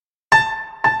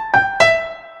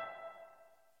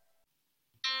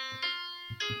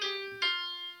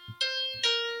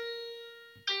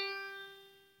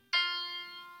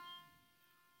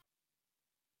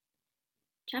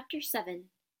Chapter 7.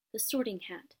 The Sorting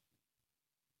Hat.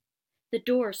 The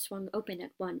door swung open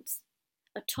at once.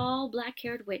 A tall,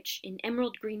 black-haired witch in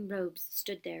emerald-green robes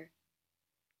stood there.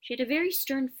 She had a very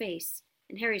stern face,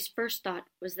 and Harry's first thought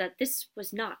was that this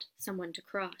was not someone to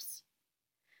cross.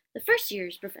 "The first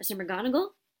years, Professor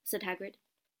McGonagall," said Hagrid.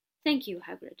 "Thank you,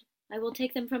 Hagrid. I will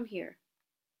take them from here."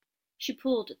 She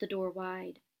pulled the door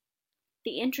wide.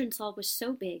 The entrance hall was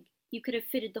so big you could have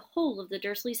fitted the whole of the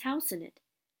Dursleys' house in it.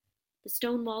 The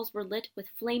stone walls were lit with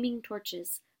flaming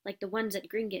torches, like the ones at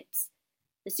Gringotts.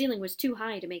 The ceiling was too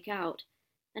high to make out,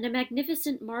 and a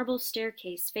magnificent marble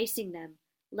staircase facing them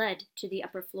led to the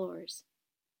upper floors.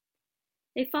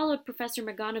 They followed Professor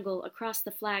McGonagall across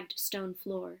the flagged stone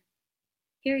floor.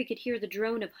 Harry could hear the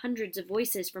drone of hundreds of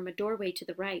voices from a doorway to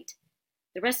the right.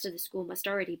 The rest of the school must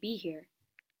already be here.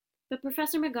 But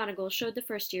Professor McGonagall showed the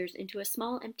first years into a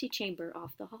small empty chamber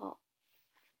off the hall.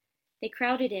 They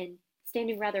crowded in,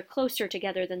 standing rather closer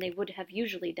together than they would have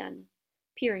usually done,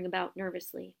 peering about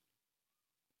nervously.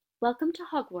 "Welcome to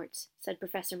Hogwarts," said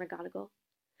Professor McGonagall.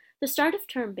 "The start of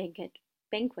term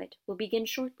banquet will begin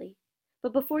shortly,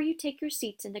 but before you take your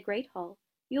seats in the Great Hall,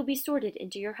 you will be sorted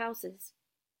into your houses.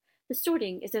 The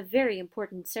sorting is a very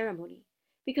important ceremony,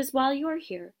 because while you are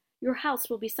here, your house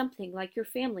will be something like your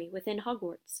family within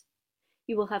Hogwarts.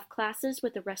 You will have classes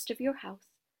with the rest of your house,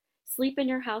 sleep in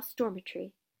your house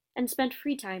dormitory, and spend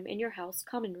free time in your house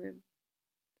common room.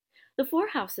 The 4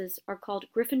 houses are called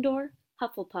Gryffindor,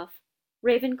 Hufflepuff,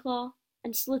 Ravenclaw,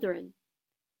 and Slytherin.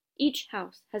 Each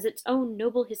house has its own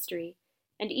noble history,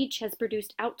 and each has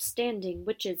produced outstanding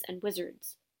witches and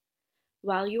wizards.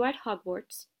 While you are at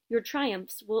Hogwarts, your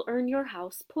triumphs will earn your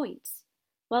house points,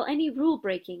 while any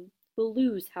rule-breaking will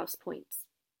lose house points.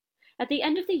 At the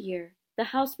end of the year, the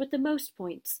house with the most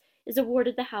points is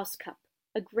awarded the House Cup,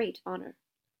 a great honor.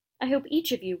 I hope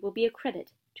each of you will be a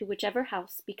credit to whichever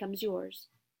house becomes yours.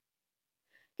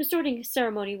 The sorting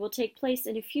ceremony will take place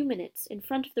in a few minutes in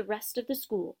front of the rest of the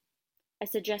school. I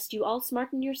suggest you all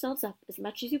smarten yourselves up as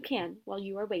much as you can while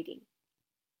you are waiting."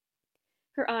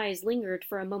 Her eyes lingered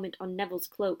for a moment on Neville's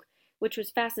cloak, which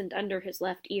was fastened under his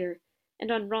left ear,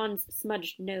 and on Ron's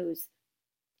smudged nose.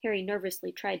 Harry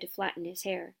nervously tried to flatten his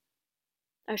hair.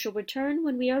 "I shall return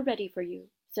when we are ready for you,"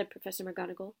 said Professor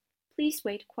McGonagall. "Please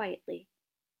wait quietly."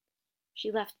 She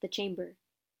left the chamber.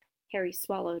 Harry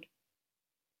swallowed.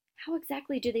 "How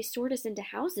exactly do they sort us into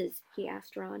houses?" he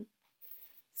asked Ron.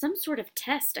 "Some sort of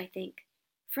test, I think.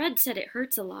 Fred said it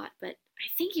hurts a lot, but I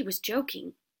think he was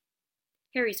joking."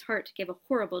 Harry's heart gave a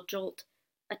horrible jolt.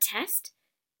 A test?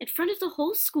 In front of the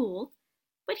whole school?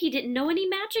 But he didn't know any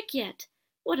magic yet.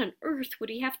 What on earth would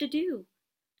he have to do?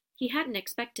 He hadn't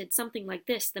expected something like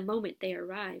this the moment they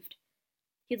arrived.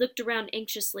 He looked around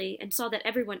anxiously and saw that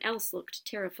everyone else looked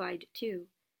terrified, too.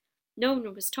 No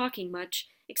one was talking much,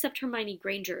 except Hermione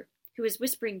Granger, who was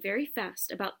whispering very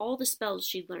fast about all the spells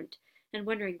she'd learnt, and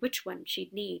wondering which one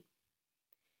she'd need.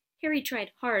 Harry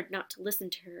tried hard not to listen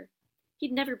to her.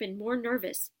 He'd never been more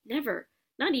nervous, never,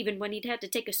 not even when he'd had to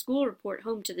take a school report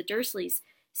home to the Dursleys,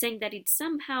 saying that he'd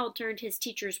somehow turned his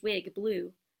teacher's wig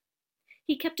blue.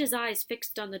 He kept his eyes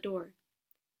fixed on the door.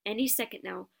 Any second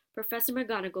now, Professor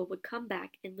McGonagall would come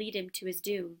back and lead him to his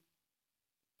doom.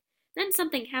 Then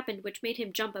something happened which made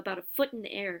him jump about a foot in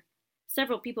the air.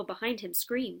 Several people behind him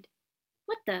screamed.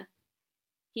 "What the—"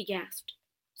 he gasped.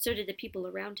 So did the people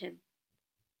around him.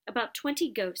 About 20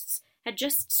 ghosts had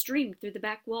just streamed through the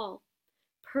back wall.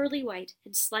 Pearly white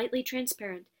and slightly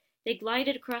transparent, they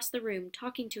glided across the room,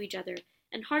 talking to each other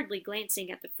and hardly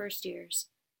glancing at the first years.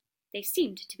 They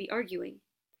seemed to be arguing.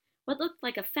 What looked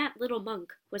like a fat little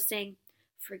monk was saying,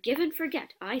 "Forgive and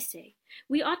forget, I say.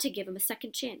 We ought to give him a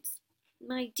second chance.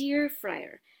 My dear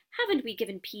Friar, haven't we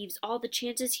given Peeves all the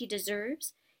chances he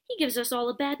deserves? He gives us all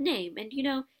a bad name, and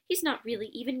he's not really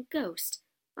even a ghost.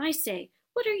 I say,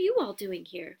 what are you all doing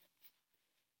here?"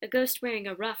 A ghost wearing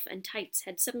a ruff and tights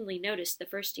had suddenly noticed the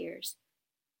first years.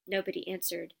 Nobody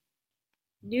answered.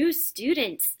 "New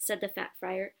students," said the fat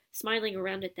friar, smiling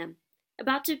around at them.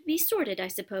 "About to be sorted, I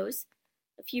suppose?"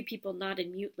 A few people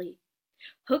nodded mutely.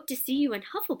 "Hope to see you in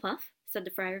Hufflepuff," said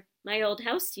the friar. "My old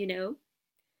house, you know."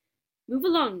 "Move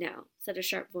along now," said a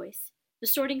sharp voice. "The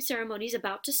sorting ceremony's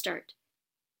about to start."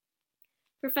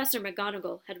 Professor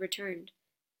McGonagall had returned.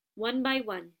 One by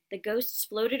one, the ghosts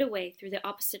floated away through the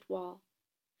opposite wall.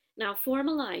 "Now form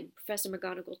a line," Professor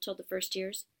McGonagall told the first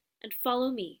years, "and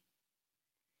follow me."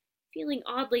 Feeling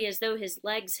oddly as though his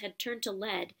legs had turned to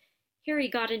lead, Harry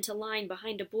got into line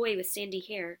behind a boy with sandy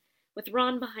hair, with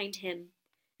Ron behind him,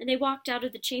 and they walked out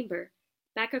of the chamber,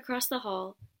 back across the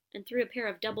hall, and through a pair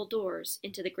of double doors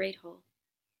into the great hall.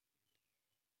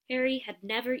 Harry had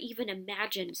never even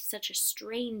imagined such a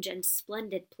strange and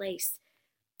splendid place.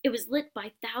 It was lit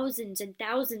by thousands and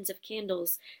thousands of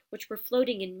candles, which were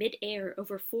floating in mid-air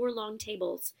over 4 long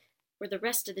tables, where the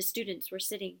rest of the students were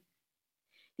sitting.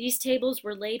 These tables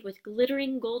were laid with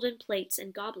glittering golden plates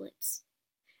and goblets.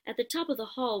 At the top of the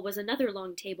hall was another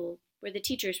long table, where the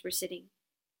teachers were sitting.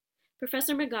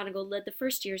 Professor McGonagall led the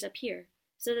first years up here,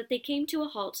 so that they came to a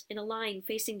halt in a line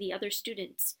facing the other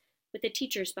students, with the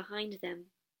teachers behind them.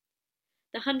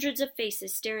 The hundreds of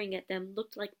faces staring at them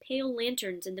looked like pale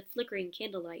lanterns in the flickering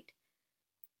candlelight.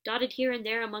 Dotted here and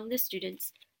there among the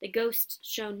students, the ghosts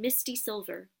shone misty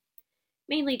silver.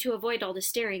 Mainly to avoid all the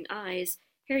staring eyes,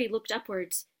 Harry looked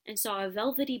upwards and saw a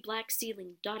velvety black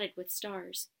ceiling dotted with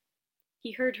stars.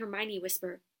 He heard Hermione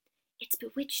whisper, "It's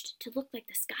bewitched to look like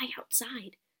the sky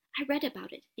outside. I read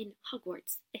about it in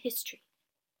Hogwarts, a history."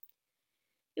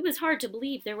 It was hard to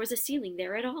believe there was a ceiling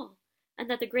there at all, and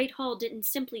that the great hall didn't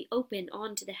simply open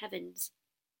onto the heavens.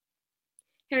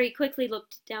 Harry quickly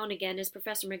looked down again as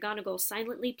Professor McGonagall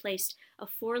silently placed a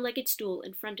 4-legged stool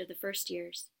in front of the first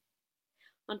years.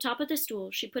 On top of the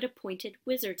stool she put a pointed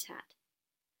wizard's hat.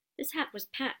 This hat was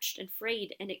patched and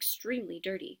frayed and extremely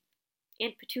dirty.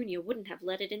 Aunt Petunia wouldn't have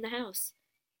let it in the house.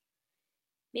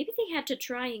 Maybe they had to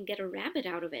try and get a rabbit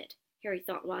out of it, Harry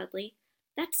thought wildly.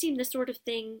 That seemed the sort of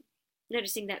thing.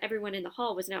 Noticing that everyone in the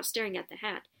hall was now staring at the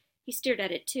hat, he stared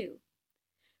at it too.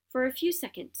 For a few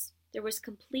seconds, there was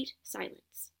complete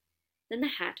silence. Then the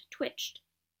hat twitched.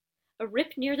 A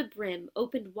rip near the brim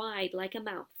opened wide like a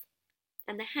mouth,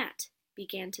 and the hat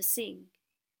began to sing.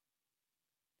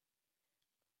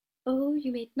 "Oh,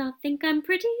 you may not think I'm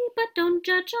pretty, but don't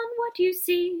judge on what you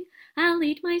see. I'll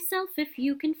eat myself if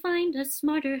you can find a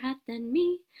smarter hat than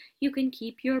me. You can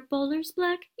keep your bowlers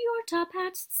black, your top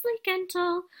hats sleek and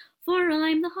tall, for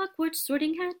I'm the Hogwarts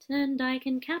Sorting Hat, and I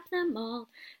can cap them all.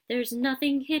 There's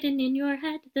nothing hidden in your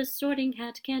head the Sorting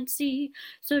Hat can't see,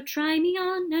 so try me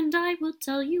on, and I will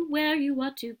tell you where you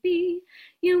ought to be.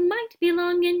 You might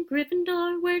belong in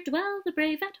Gryffindor, where dwell the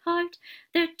brave at heart.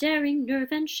 Their daring,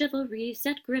 nerve, and chivalry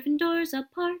set Gryffindors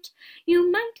apart.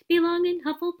 You might belong in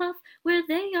Hufflepuff, where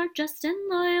they are just and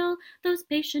loyal. Those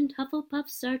patient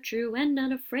Hufflepuffs are true and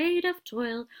unafraid of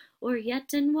toil. Or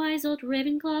yet in wise old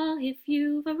Ravenclaw, if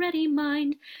you've a ready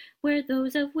mind, where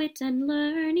those of wit and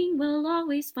learning will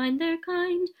always find their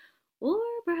kind. Or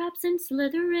perhaps in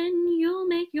Slytherin you'll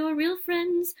make your real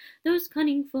friends. Those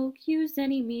cunning folk use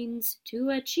any means to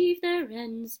achieve their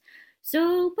ends.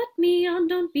 So put me on,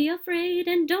 don't be afraid,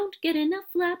 and don't get in a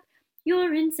flap.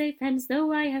 You're in safe hands,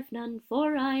 though I have none,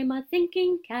 for I'm a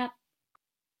thinking cap."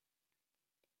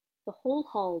 The whole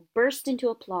hall burst into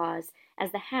applause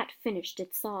as the hat finished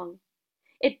its song.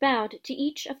 It bowed to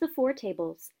each of the 4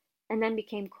 tables, and then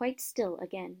became quite still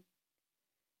again.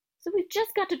 "So we've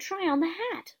just got to try on the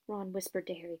hat," Ron whispered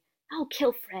to Harry. "I'll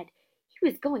kill Fred. He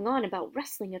was going on about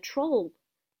wrestling a troll."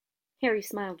 Harry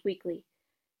smiled weakly.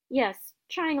 Yes,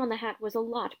 trying on the hat was a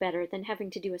lot better than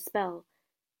having to do a spell,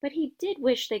 but he did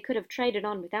wish they could have tried it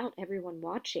on without everyone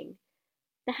watching.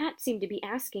 The hat seemed to be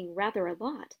asking rather a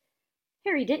lot.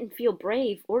 Harry didn't feel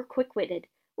brave or quick-witted,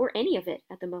 or any of it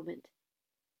at the moment.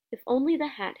 If only the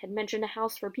hat had mentioned a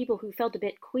house for people who felt a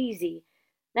bit queasy,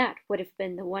 that would have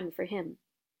been the one for him.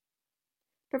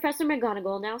 Professor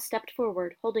McGonagall now stepped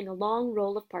forward, holding a long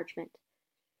roll of parchment.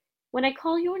 "When I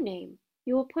call your name,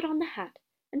 you will put on the hat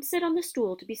and sit on the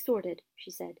stool to be sorted," she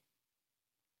said.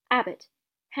 "Abbott,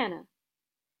 Hannah."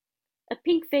 A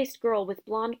pink-faced girl with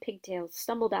blonde pigtails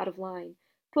stumbled out of line,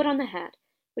 put on the hat,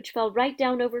 which fell right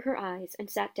down over her eyes, and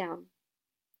sat down.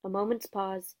 A moment's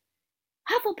pause.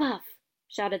 "Hufflepuff!"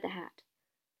 shouted the hat.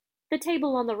 The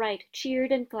table on the right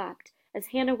cheered and clapped as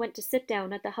Hannah went to sit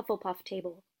down at the Hufflepuff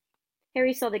table.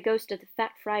 Harry saw the ghost of the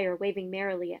fat friar waving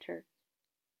merrily at her.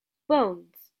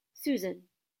 "Bones, Susan."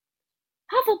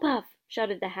 "Hufflepuff!"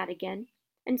 shouted the hat again,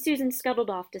 and Susan scuttled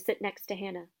off to sit next to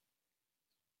Hannah.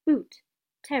 "Boot,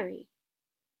 Terry."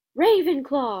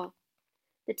 "Ravenclaw!"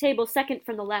 The table second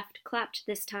from the left clapped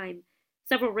this time.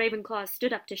 Several Ravenclaws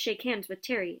stood up to shake hands with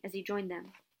Terry as he joined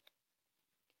them.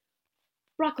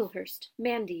 Brocklehurst,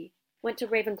 Mandy, went to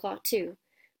Ravenclaw too,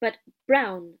 but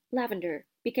Brown, Lavender,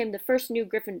 became the first new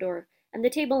Gryffindor, and the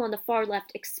table on the far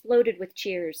left exploded with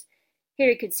cheers.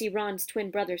 Harry could see Ron's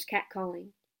twin brothers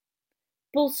catcalling.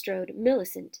 Bulstrode,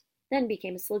 Millicent, then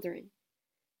became a Slytherin.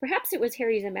 Perhaps it was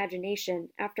Harry's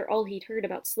imagination, after all he'd heard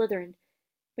about Slytherin,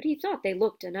 but he thought they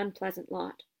looked an unpleasant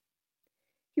lot.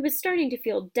 He was starting to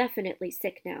feel definitely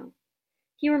sick now.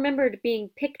 He remembered being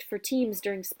picked for teams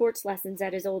during sports lessons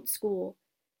at his old school.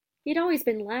 He had always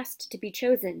been last to be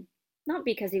chosen, Not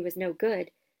because he was no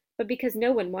good, but because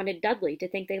no one wanted Dudley to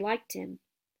think they liked him.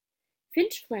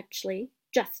 Finch Fletchley,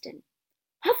 Justin.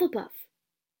 Hufflepuff!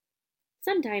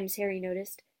 Sometimes, Harry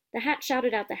noticed, the hat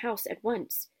shouted out the house at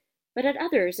once, but at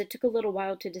others it took a little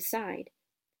while to decide.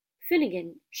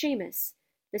 Finnegan, Seamus,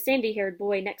 the sandy-haired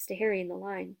boy next to Harry in the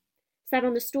line, sat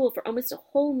on the stool for almost a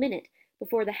whole minute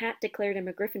before the hat declared him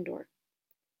a Gryffindor.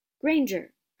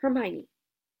 Granger, Hermione.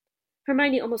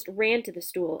 Hermione almost ran to the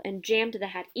stool and jammed the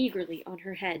hat eagerly on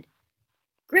her head.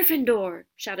 Gryffindor!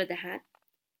 Shouted the hat.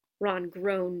 Ron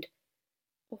groaned.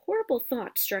 A horrible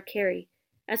thought struck Harry,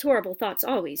 as horrible thoughts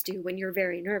always do when you're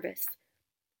very nervous.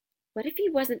 What if he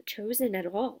wasn't chosen at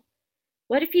all?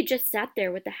 What if he just sat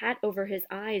there with the hat over his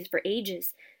eyes for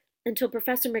ages, until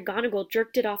Professor McGonagall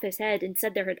jerked it off his head and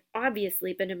said there had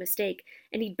obviously been a mistake,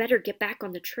 and he'd better get back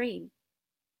on the train?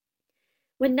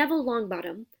 When Neville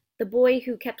Longbottom, the boy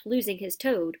who kept losing his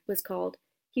toad, was called,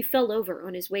 he fell over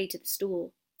on his way to the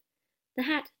stool. The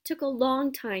hat took a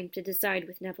long time to decide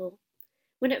with Neville.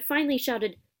 When it finally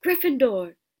shouted,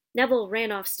 Gryffindor! Neville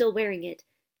ran off still wearing it,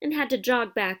 and had to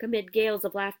jog back amid gales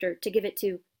of laughter to give it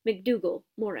to McDougal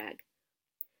Morag.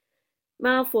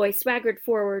 Malfoy swaggered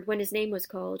forward when his name was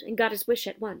called, and got his wish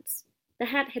at once. The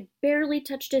hat had barely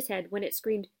touched his head when it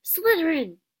screamed,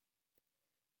 Slytherin!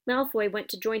 Malfoy went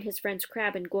to join his friends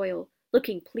Crabbe and Goyle,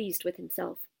 looking pleased with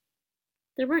himself.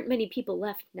 There weren't many people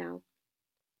left now.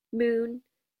 Moon,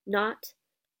 Knott,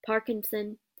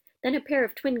 Parkinson, then a pair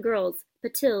of twin girls,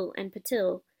 Patil and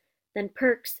Patil, then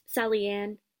Perks, Sally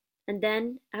Ann, and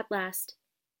then, at last,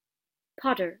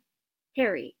 Potter,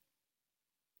 Harry.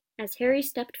 As Harry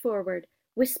stepped forward,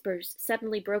 whispers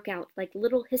suddenly broke out like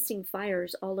little hissing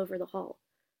fires all over the hall.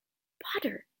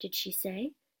 Potter, did she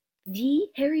say? The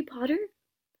Harry Potter?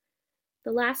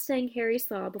 The last thing Harry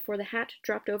saw before the hat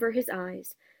dropped over his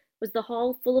eyes was the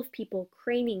hall full of people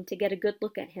craning to get a good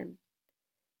look at him.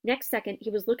 Next second he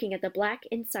was looking at the black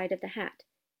inside of the hat.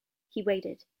 He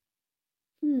waited.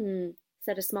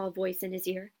 Said a small voice in his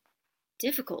ear.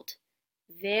 Difficult.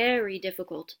 Very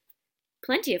difficult.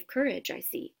 Plenty of courage, I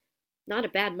see. Not a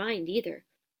bad mind, either.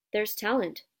 There's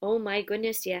talent. Oh, my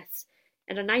goodness, yes.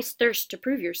 And a nice thirst to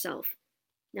prove yourself.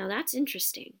 Now that's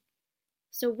interesting.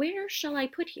 So where shall I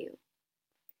put you?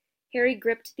 Harry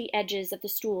gripped the edges of the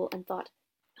stool and thought,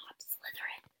 Not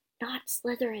Slytherin, not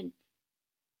Slytherin.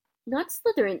 Not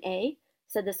Slytherin, eh?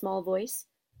 Said the small voice.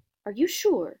 Are you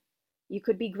sure? You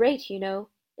could be great, you know.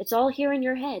 It's all here in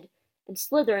your head, and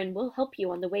Slytherin will help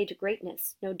you on the way to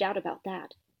greatness, no doubt about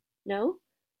that. No?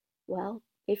 Well,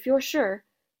 if you're sure,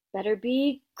 better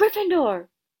be Gryffindor!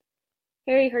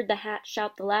 Harry heard the hat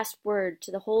shout the last word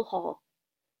to the whole hall.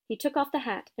 He took off the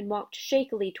hat and walked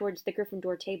shakily towards the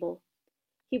Gryffindor table.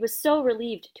 He was so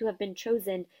relieved to have been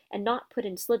chosen and not put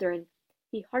in Slytherin,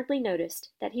 he hardly noticed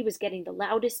that he was getting the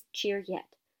loudest cheer yet.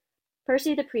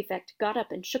 Percy the prefect got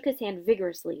up and shook his hand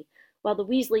vigorously, while the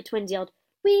Weasley twins yelled,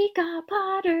 We got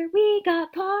Potter! We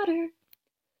got Potter!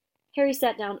 Harry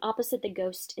sat down opposite the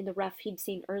ghost in the rough he'd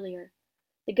seen earlier.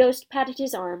 The ghost patted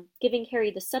his arm, giving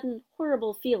Harry the sudden,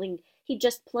 horrible feeling he'd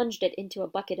just plunged it into a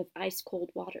bucket of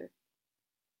ice-cold water.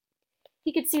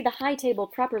 He could see the high table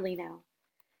properly now.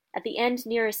 At the end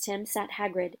nearest him sat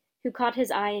Hagrid, who caught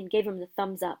his eye and gave him the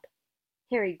thumbs up.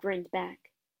 Harry grinned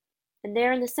back. And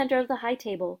there in the center of the high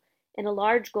table, in a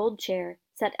large gold chair,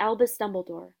 sat Albus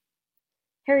Dumbledore.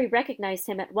 Harry recognized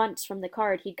him at once from the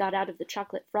card he'd got out of the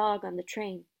chocolate frog on the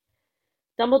train.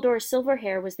 Dumbledore's silver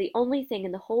hair was the only thing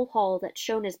in the whole hall that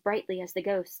shone as brightly as the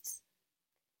ghost's.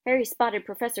 Harry spotted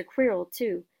Professor Quirrell,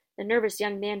 too, the nervous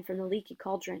young man from the Leaky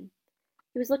Cauldron.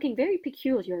 He was looking very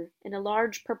peculiar in a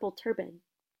large purple turban.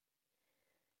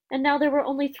 And now there were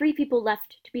only 3 people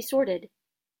left to be sorted.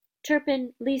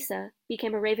 Turpin, Lisa,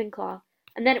 became a Ravenclaw,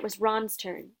 and then it was Ron's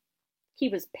turn. He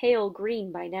was pale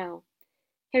green by now.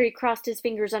 Harry crossed his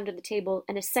fingers under the table,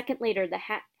 and a second later the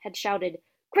hat had shouted,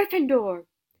 Gryffindor!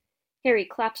 Harry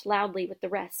clapped loudly with the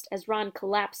rest as Ron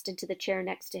collapsed into the chair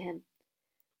next to him.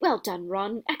 Well done,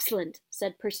 Ron, excellent,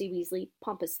 said Percy Weasley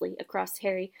pompously across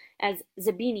Harry as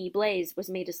Zabini Blaze was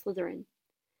made a Slytherin.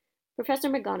 Professor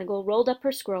McGonagall rolled up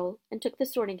her scroll and took the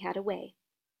sorting hat away.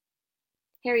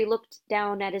 Harry looked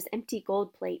down at his empty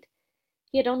gold plate.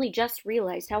 He had only just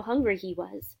realized how hungry he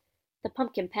was. The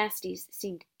pumpkin pasties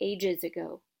seemed ages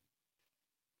ago.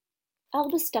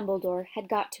 Albus Dumbledore had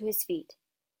got to his feet.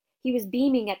 He was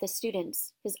beaming at the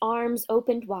students, his arms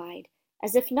opened wide,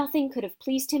 as if nothing could have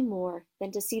pleased him more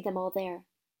than to see them all there.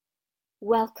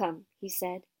 Welcome, he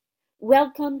said.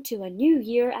 Welcome to a new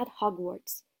year at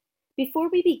Hogwarts. Before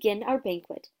we begin our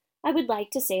banquet, I would like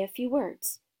to say a few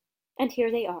words. And here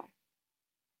they are.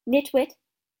 Nitwit,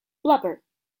 Blubber,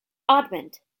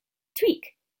 Oddment,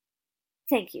 Tweak,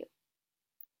 Thank you."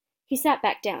 He sat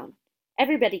back down.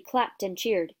 Everybody clapped and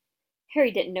cheered. Harry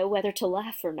didn't know whether to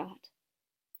laugh or not.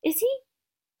 "Is he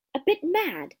a bit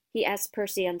mad?" he asked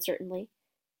Percy uncertainly.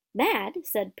 "Mad?"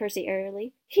 said Percy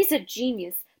airily. "He's a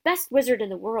genius, best wizard in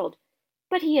the world.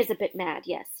 But he is a bit mad,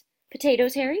 yes.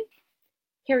 Potatoes, Harry?"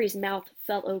 Harry's mouth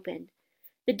fell open.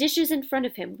 The dishes in front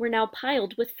of him were now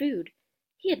piled with food.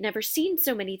 He had never seen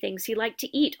so many things he liked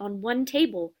to eat on one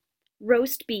table.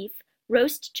 Roast beef,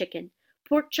 roast chicken,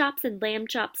 pork chops and lamb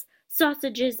chops,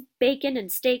 sausages, bacon and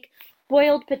steak,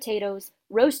 boiled potatoes,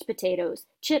 roast potatoes,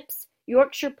 chips,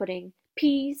 Yorkshire pudding,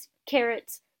 peas,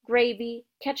 carrots, gravy,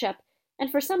 ketchup, and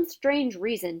for some strange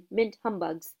reason, mint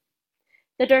humbugs.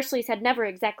 The Dursleys had never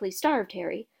exactly starved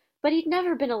Harry, but he'd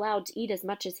never been allowed to eat as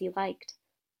much as he liked.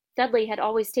 Dudley had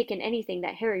always taken anything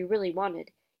that Harry really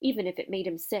wanted, even if it made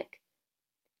him sick.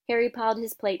 Harry piled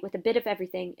his plate with a bit of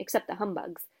everything except the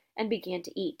humbugs, and began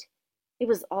to eat. It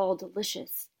was all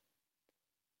delicious.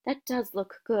 "That does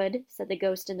look good," said the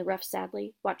ghost in the ruff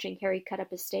sadly, watching Harry cut up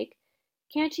his steak.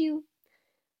 "Can't you—"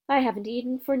 "I haven't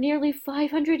eaten for nearly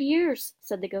 500 years,"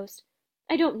 said the ghost.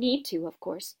 "I don't need to, of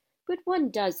course, but one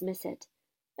does miss it.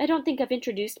 I don't think I've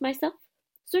introduced myself.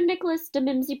 Sir Nicholas de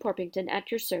Mimsy-Porpington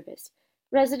at your service,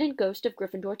 resident ghost of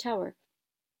Gryffindor Tower."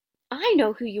 "I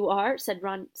know who you are," said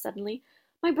Ron suddenly.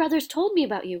 "My brothers told me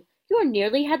about you. You're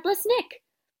Nearly Headless Nick."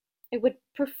 "I would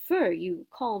prefer you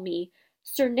call me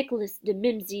Sir Nicholas de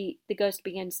Mimsy," the ghost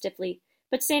began stiffly,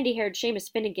 but sandy-haired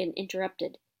Seamus Finnegan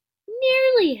interrupted.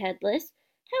 "Nearly headless?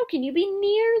 How can you be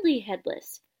nearly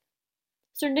headless?"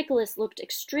 Sir Nicholas looked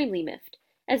extremely miffed,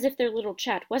 as if their little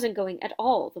chat wasn't going at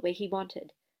all the way he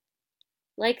wanted.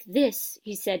 "Like this,"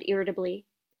 he said irritably.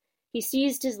 He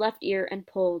seized his left ear and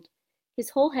pulled.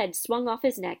 His whole head swung off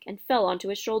his neck and fell onto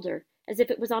his shoulder, as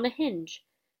if it was on a hinge.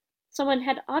 Someone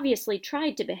had obviously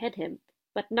tried to behead him,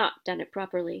 but not done it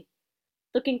properly.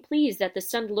 Looking pleased at the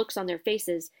stunned looks on their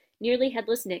faces, Nearly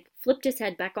Headless Nick flipped his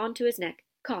head back onto his neck,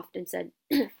 coughed, and said,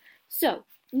 "So,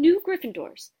 new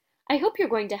Gryffindors. I hope you're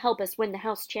going to help us win the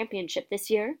house championship this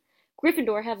year.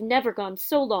 Gryffindor have never gone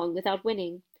so long without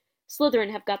winning.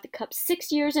 Slytherin have got the cup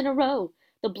 6 years in a row.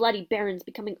 The bloody Baron's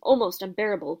becoming almost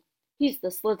unbearable. He's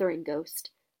the Slytherin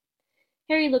ghost."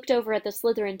 Harry looked over at the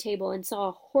Slytherin table and saw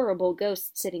a horrible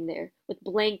ghost sitting there, with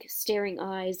blank, staring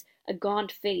eyes, a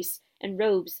gaunt face, and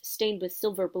robes stained with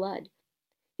silver blood.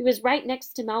 He was right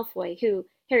next to Malfoy, who,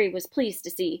 Harry was pleased to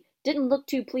see, didn't look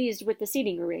too pleased with the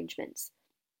seating arrangements.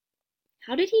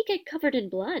 "How did he get covered in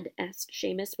blood?" asked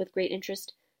Seamus with great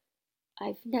interest.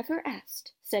 "I've never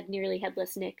asked," said Nearly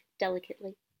Headless Nick,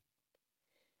 delicately.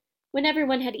 When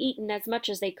everyone had eaten as much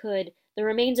as they could, the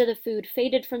remains of the food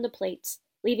faded from the plates,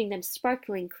 leaving them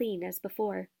sparkling clean as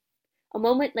before. A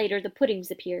moment later the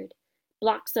puddings appeared.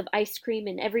 Blocks of ice cream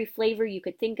in every flavor you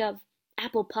could think of,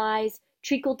 apple pies,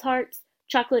 treacle tarts,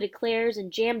 chocolate eclairs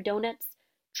and jam donuts,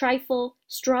 trifle,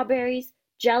 strawberries,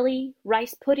 jelly,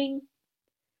 rice pudding.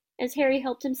 As Harry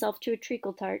helped himself to a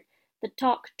treacle tart, the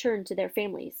talk turned to their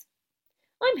families.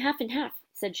 "I'm half and half,"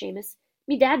 said Seamus.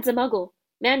 "Me dad's a muggle.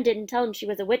 Man didn't tell him she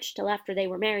was a witch till after they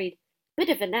were married. Bit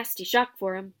of a nasty shock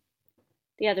for him."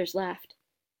 The others laughed.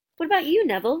 "What about you,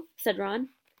 Neville?" said Ron.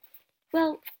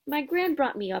 "Well, my gran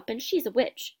brought me up, and she's a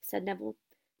witch," said Neville.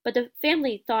 "But the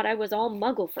family thought I was all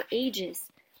muggle for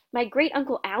ages. My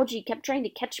great-uncle Algy kept trying to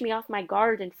catch me off my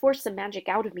guard and force some magic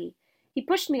out of me. He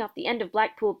pushed me off the end of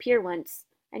Blackpool Pier once.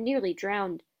 I nearly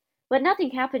drowned. But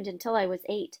nothing happened until I was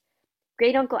 8.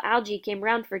 Great-uncle Algy came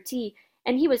round for tea,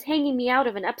 and he was hanging me out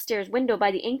of an upstairs window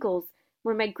by the ankles,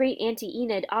 when my great-auntie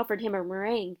Enid offered him a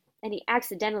meringue, and he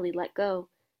accidentally let go.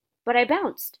 But I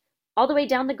bounced, all the way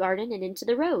down the garden and into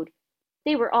the road.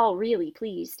 They were all really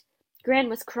pleased. Gran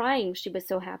was crying, she was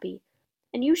so happy.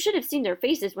 And you should have seen their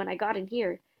faces when I got in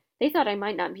here. They thought I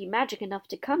might not be magic enough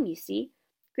to come, you see.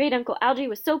 Great-uncle Algy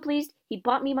was so pleased he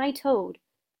bought me my toad."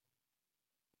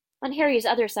 On Harry's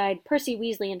other side, Percy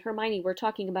Weasley and Hermione were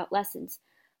talking about lessons.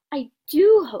 "I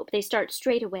do hope they start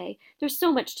straight away. There's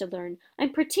so much to learn.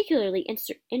 I'm particularly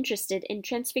interested in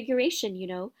transfiguration, you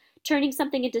know, turning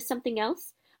something into something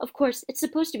else. Of course, it's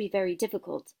supposed to be very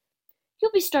difficult."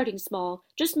 "You'll be starting small,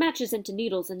 just matches into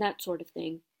needles and that sort of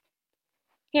thing."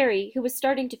 Harry, who was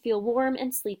starting to feel warm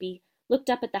and sleepy, looked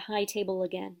up at the high table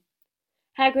again.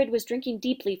 Hagrid was drinking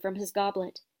deeply from his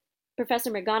goblet.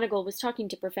 Professor McGonagall was talking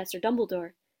to Professor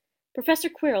Dumbledore. Professor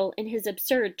Quirrell, in his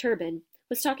absurd turban,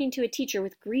 was talking to a teacher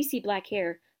with greasy black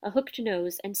hair, a hooked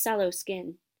nose, and sallow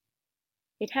skin.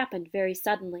 It happened very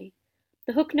suddenly.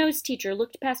 The hook-nosed teacher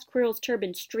looked past Quirrell's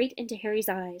turban straight into Harry's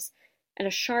eyes, and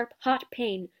a sharp, hot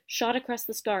pain shot across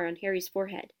the scar on Harry's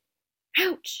forehead.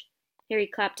 "Ouch!" Harry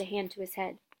clapped a hand to his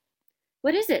head.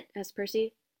 "What is it?" asked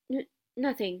Percy.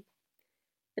 Nothing.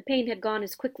 The pain had gone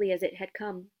as quickly as it had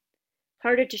come.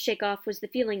 Harder to shake off was the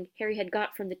feeling Harry had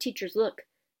got from the teacher's look,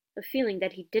 a feeling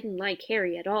that he didn't like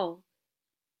Harry at all.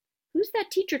 "Who's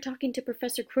that teacher talking to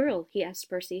Professor Quirrell?" he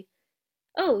asked Percy.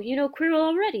 "Oh, you know Quirrell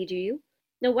already, do you?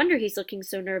 No wonder he's looking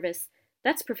so nervous.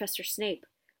 That's Professor Snape.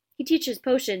 He teaches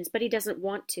potions, but he doesn't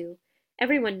want to.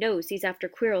 Everyone knows he's after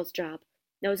Quirrell's job.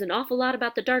 Knows an awful lot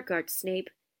about the dark arts, Snape."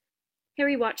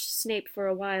 Harry watched Snape for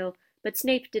a while, but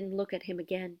Snape didn't look at him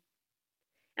again.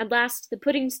 At last the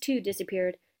puddings too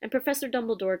disappeared, and Professor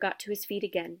Dumbledore got to his feet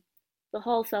again. The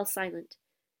hall fell silent.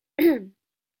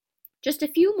 "Just a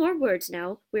few more words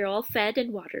now. We're all fed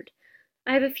and watered.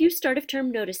 I have a few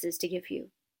start-of-term notices to give you.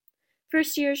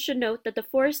 First years should note that the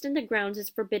forest in the grounds is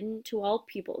forbidden to all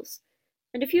pupils,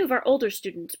 and a few of our older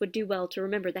students would do well to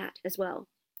remember that as well."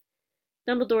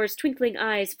 Dumbledore's twinkling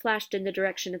eyes flashed in the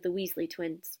direction of the Weasley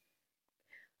twins.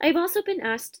 "I have also been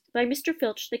asked by Mr.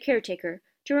 Filch, the caretaker,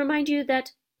 to remind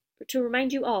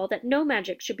you all that no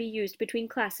magic should be used between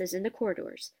classes in the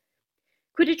corridors.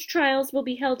 Quidditch trials will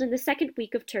be held in the second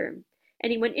week of term.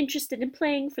 Anyone interested in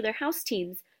playing for their house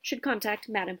teams should contact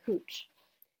Madam Hooch.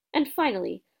 And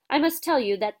finally, I must tell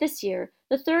you that this year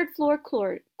the third-floor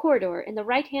corridor in the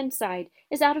right-hand side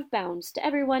is out of bounds to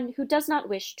everyone who does not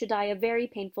wish to die a very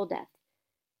painful death."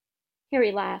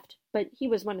 Harry laughed, but he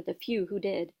was one of the few who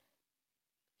did.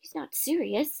 "He's not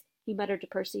serious," he muttered to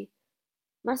Percy.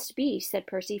 "Must be," said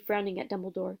Percy, frowning at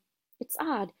Dumbledore. "It's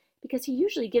odd, because he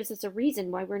usually gives us a reason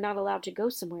why we're not allowed to go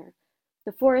somewhere.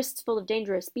 The forest's full of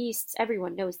dangerous beasts,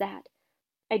 everyone knows that.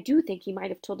 I do think he might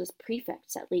have told his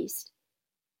prefects, at least."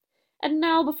 "And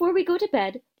now, before we go to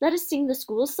bed, let us sing the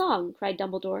school song," cried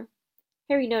Dumbledore.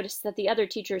 Harry noticed that the other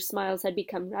teachers' smiles had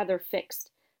become rather fixed.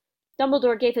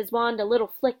 Dumbledore gave his wand a little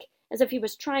flick, as if he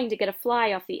was trying to get a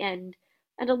fly off the end,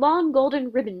 and a long golden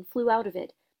ribbon flew out of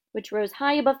it, which rose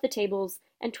high above the tables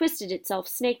and twisted itself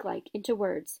snake-like into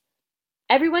words.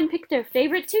 "Everyone pick their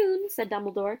favorite tune," said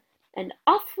Dumbledore, "and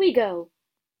off we go."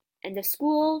 And the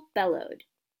school bellowed.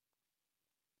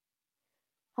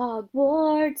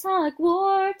 "Hogwarts,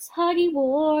 Hogwarts,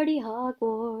 Hoggy-Warty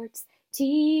Hogwarts,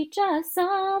 teach us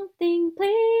something,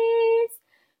 please.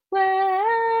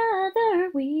 Whether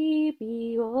we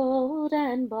be old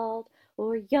and bald,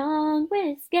 or young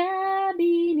with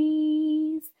scabby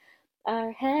knees,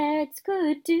 our heads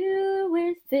could do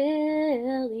with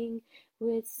filling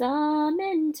with some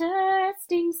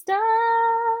interesting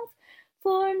stuff.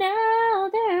 For now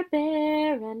they're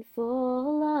bare and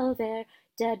full of air,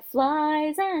 dead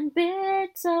flies and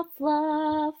bits of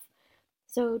fluff.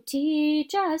 So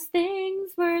teach us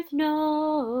things worth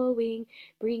knowing,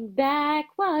 bring back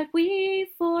what we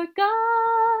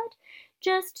forgot.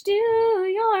 Just do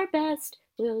your best,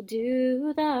 we'll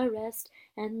do the rest,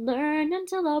 and learn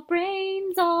until our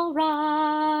brains all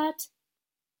rot."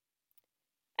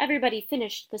 Everybody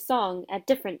finished the song at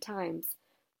different times.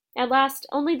 At last,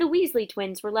 only the Weasley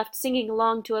twins were left singing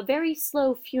along to a very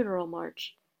slow funeral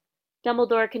march.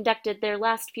 Dumbledore conducted their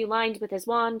last few lines with his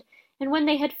wand, and when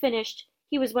they had finished,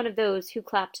 he was one of those who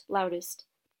clapped loudest.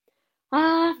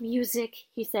 "Ah, music,"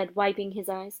 he said, wiping his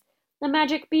eyes. "The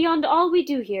magic beyond all we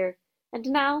do here. And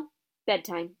now,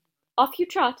 bedtime. Off you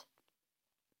trot."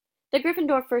 The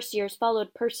Gryffindor first-years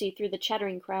followed Percy through the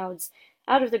chattering crowds,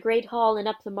 out of the great hall and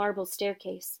up the marble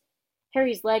staircase.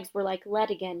 Harry's legs were like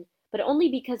lead again, but only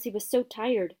because he was so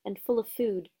tired and full of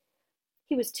food.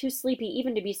 He was too sleepy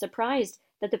even to be surprised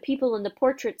that the people in the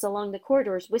portraits along the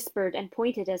corridors whispered and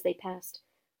pointed as they passed,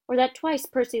 or that twice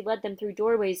Percy led them through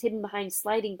doorways hidden behind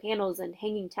sliding panels and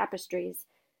hanging tapestries.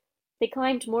 They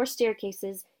climbed more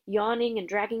staircases, yawning and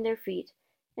dragging their feet,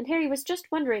 and Harry was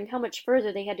just wondering how much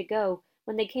further they had to go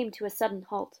when they came to a sudden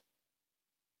halt.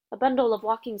 A bundle of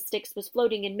walking sticks was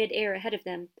floating in mid-air ahead of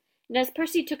them, and as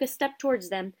Percy took a step towards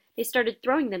them, they started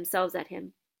throwing themselves at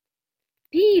him.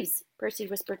 "Peeves!" Percy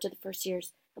whispered to the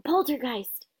first-years. "A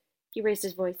poltergeist!" He raised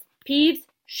his voice. "Peeves,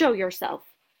 show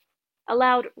yourself!" A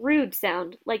loud, rude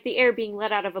sound, like the air being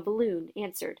let out of a balloon,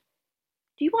 answered.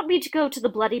 "Do you want me to go to the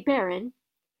Bloody Baron?"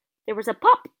 There was a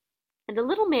pop, and a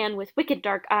little man with wicked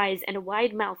dark eyes and a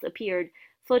wide mouth appeared,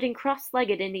 floating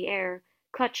cross-legged in the air,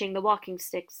 clutching the walking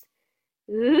sticks.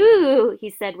 "Ooh!" he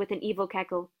said with an evil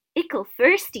cackle. "Ickle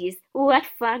firsties! What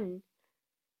fun!"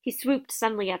 He swooped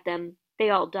suddenly at them. They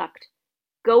all ducked.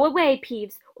 "Go away,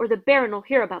 Peeves, or the Baron'll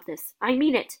hear about this. I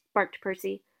mean it," barked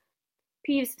Percy.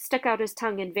 Peeves stuck out his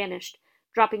tongue and vanished,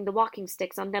 dropping the walking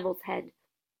sticks on Neville's head.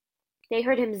 They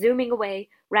heard him zooming away,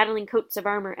 rattling coats of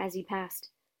armor as he passed.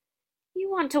 "You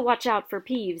want to watch out for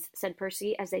Peeves," said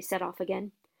Percy as they set off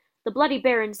again. "The Bloody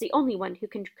Baron's the only one who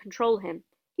can control him.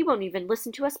 He won't even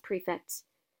listen to us prefects.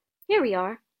 Here we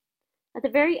are." At the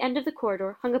very end of the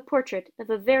corridor hung a portrait of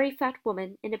a very fat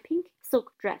woman in a pink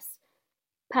silk dress.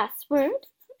 "Password?"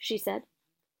 she said.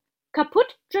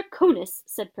 "Caput Draconis,"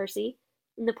 said Percy,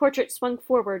 and the portrait swung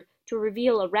forward to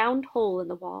reveal a round hole in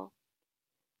the wall.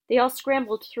 They all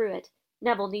scrambled through it.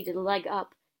 Neville needed a leg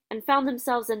up, and found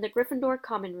themselves in the Gryffindor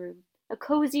common room, a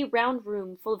cozy round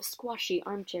room full of squashy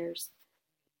armchairs.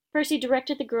 Percy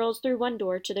directed the girls through one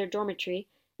door to their dormitory,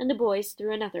 and the boys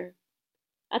through another.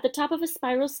 At the top of a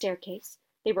spiral staircase,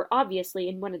 they were obviously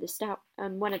in one of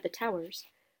the towers,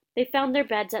 they found their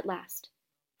beds at last.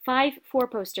 5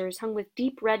 four-posters hung with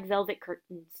deep red velvet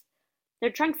curtains. Their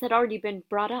trunks had already been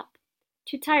brought up.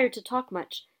 Too tired to talk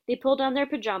much, they pulled on their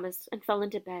pajamas and fell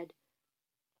into bed.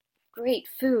 "Great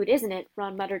food, isn't it?"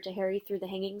 Ron muttered to Harry through the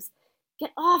hangings.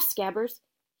 "Get off, Scabbers!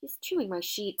 He's chewing my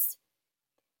sheets."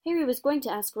 Harry was going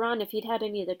to ask Ron if he'd had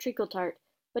any of the treacle tart,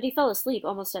 but he fell asleep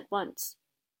almost at once.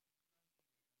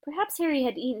 Perhaps Harry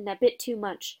had eaten a bit too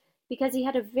much, because he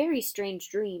had a very strange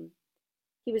dream.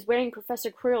 He was wearing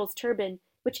Professor Quirrell's turban,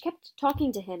 which kept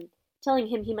talking to him, telling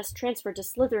him he must transfer to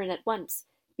Slytherin at once,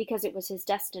 because it was his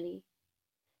destiny.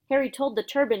 Harry told the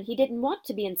turban he didn't want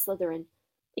to be in Slytherin.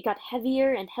 It got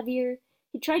heavier and heavier.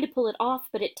 He tried to pull it off,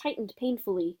 but it tightened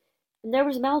painfully, and there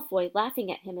was Malfoy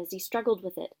laughing at him as he struggled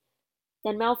with it.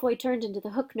 Then Malfoy turned into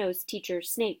the hook-nosed teacher,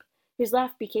 Snape, whose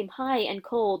laugh became high and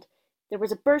cold. There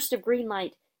was a burst of green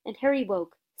light, and Harry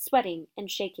woke, sweating and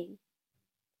shaking.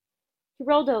 He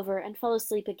rolled over and fell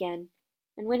asleep again,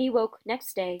 and when he woke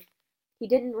next day, he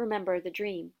didn't remember the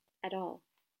dream at all.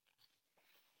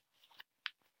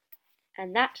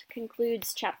 And that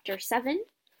concludes Chapter 7.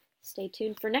 Stay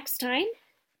tuned for next time,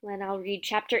 when I'll read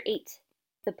Chapter 8,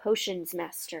 The Potions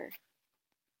Master.